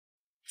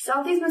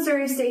Southeast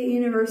Missouri State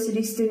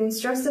University students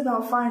stressed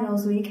about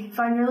finals week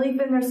find relief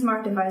in their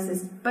smart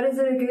devices. But is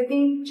it a good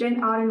thing?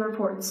 Jen Odden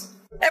reports.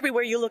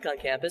 Everywhere you look on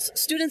campus,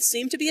 students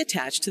seem to be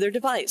attached to their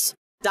device.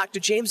 Dr.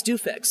 James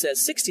Dufek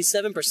says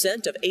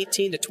 67% of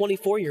 18 to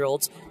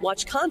 24-year-olds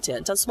watch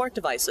content on smart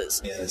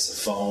devices. And it's a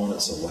phone,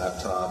 it's a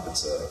laptop,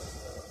 it's an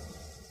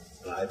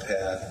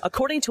iPad.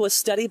 According to a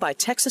study by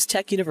Texas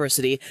Tech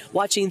University,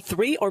 watching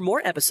 3 or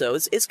more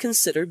episodes is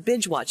considered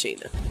binge watching.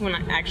 When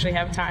I actually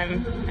have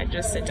time, I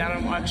just sit down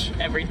and watch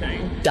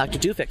everything. Dr.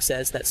 Dufek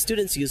says that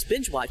students use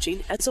binge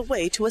watching as a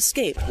way to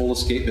escape. Whole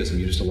escapism,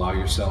 you just allow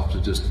yourself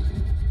to just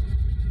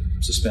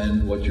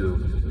suspend what your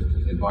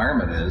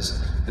environment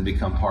is and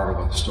become part of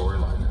a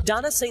storyline.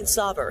 Donna St.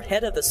 Sauver,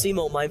 head of the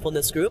CMO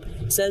Mindfulness Group,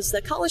 says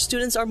that college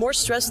students are more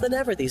stressed than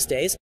ever these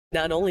days,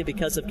 not only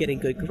because of getting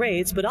good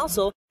grades, but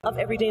also of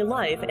everyday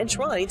life and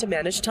trying to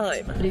manage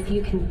time. But if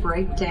you can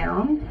break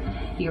down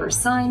your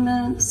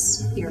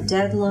assignments, your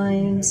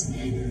deadlines,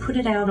 put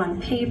it out on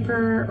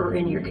paper or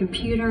in your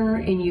computer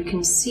and you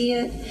can see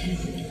it,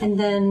 and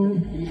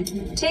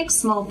then take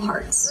small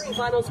parts. During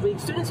finals week,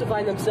 students who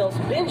find themselves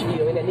binge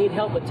viewing and need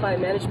help with time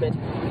management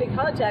can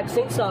contact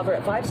St. Sauver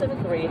at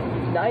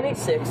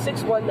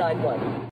 573-986-6191.